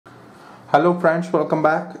Hello friends, welcome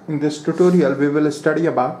back. In this tutorial we will study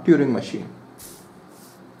about Turing machine.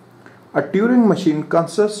 A Turing machine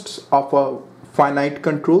consists of a finite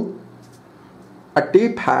control, a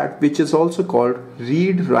tape head which is also called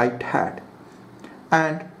read-write head,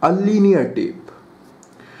 and a linear tape.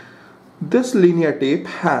 This linear tape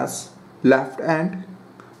has left end,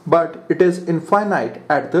 but it is infinite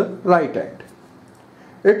at the right end.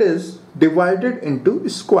 It is divided into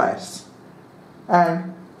squares,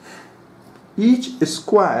 and each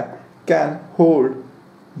square can hold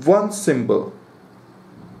one symbol.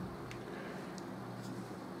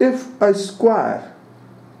 If a square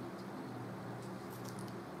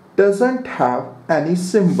doesn't have any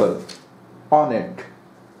symbol on it,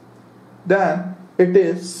 then it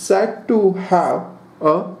is said to have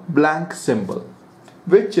a blank symbol,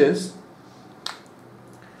 which is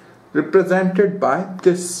represented by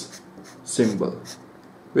this symbol,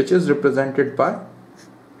 which is represented by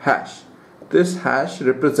hash. This hash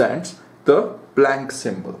represents the blank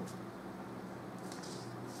symbol.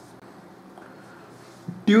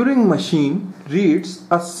 Turing machine reads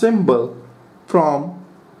a symbol from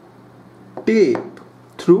tape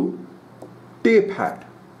through tape head,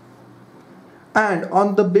 and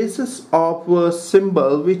on the basis of a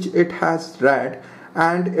symbol which it has read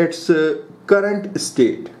and its current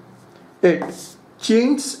state, it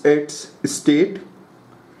changes its state,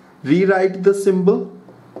 rewrite the symbol,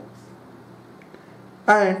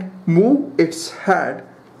 and move its head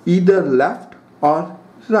either left or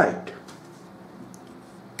right.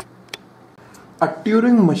 A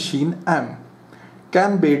Turing machine M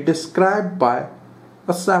can be described by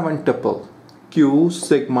a 7-tuple Q,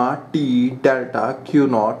 sigma, T, delta, Q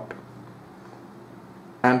naught,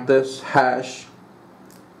 and this hash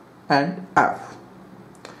and F.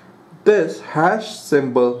 This hash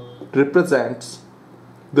symbol represents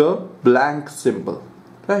the blank symbol.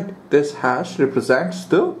 Right, this hash represents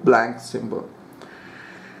the blank symbol.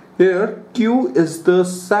 Here Q is the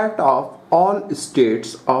set of all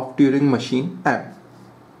states of Turing machine M.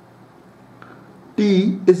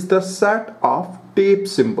 T is the set of tape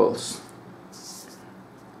symbols.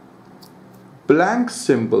 Blank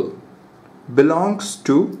symbol belongs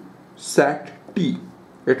to set T.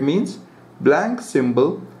 It means blank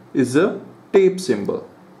symbol is a tape symbol.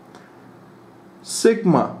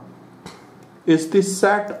 Sigma is the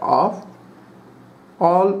set of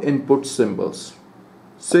all input symbols.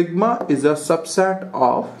 Sigma is a subset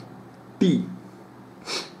of T.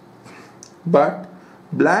 But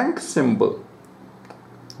blank symbol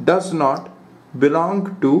does not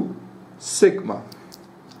belong to sigma.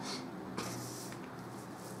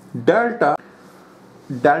 Delta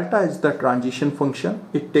is the transition function.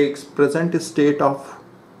 It takes present state of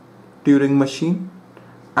Turing machine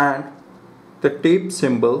and the tape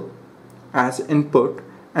symbol as input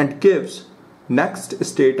and gives next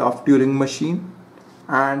state of Turing machine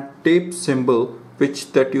and tape symbol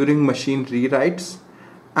which the Turing machine rewrites,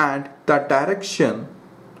 and the direction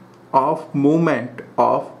of movement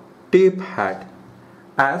of tape head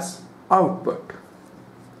as output.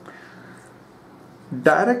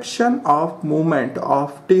 Direction of movement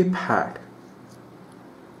of tape head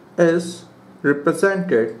is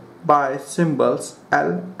represented by symbols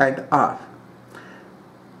L and R.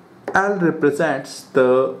 L represents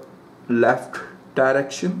the left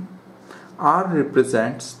direction, R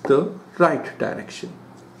represents the right direction.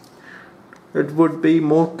 It would be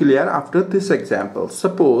more clear after this example.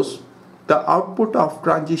 Suppose the output of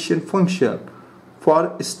transition function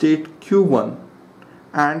for state Q1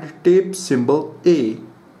 and tape symbol A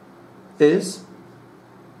is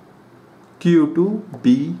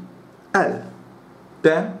Q2BL.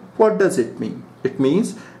 Then what does it mean? It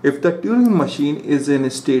means if the Turing machine is in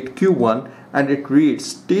state Q1 and it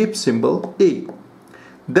reads tape symbol A,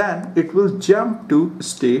 then it will jump to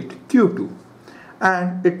state Q2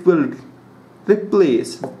 and it will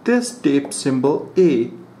replace this tape symbol A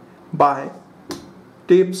by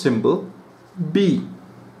tape symbol B,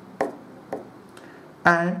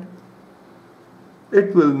 and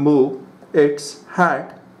it will move its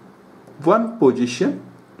head one position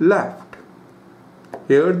left.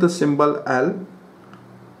 Here the symbol L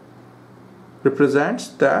represents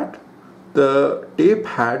that the tape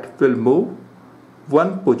head will move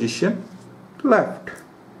one position left.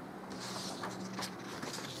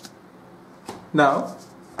 Now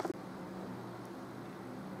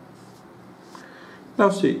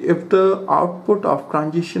see, if the output of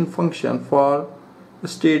transition function for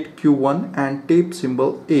state Q1 and tape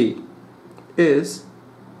symbol A is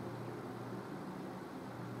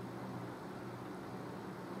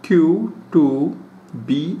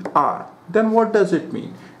Q2BR, then what does it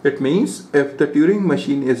mean? It means if the Turing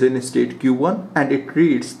machine is in state Q1 and it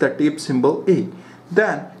reads the tape symbol A,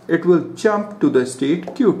 then it will jump to the state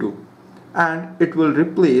Q2 and it will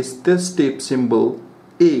replace this tape symbol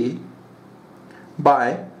A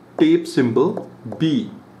by tape symbol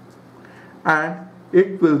B, and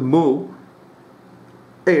it will move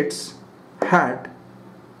its head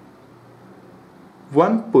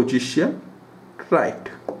one position right,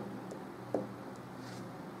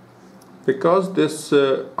 because this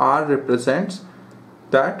R represents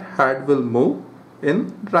that head will move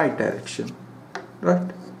in right direction,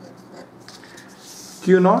 right?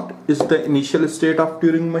 Q0 is the initial state of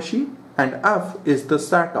Turing machine and F is the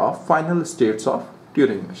set of final states of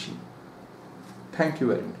Turing machine. Thank you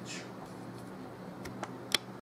very much.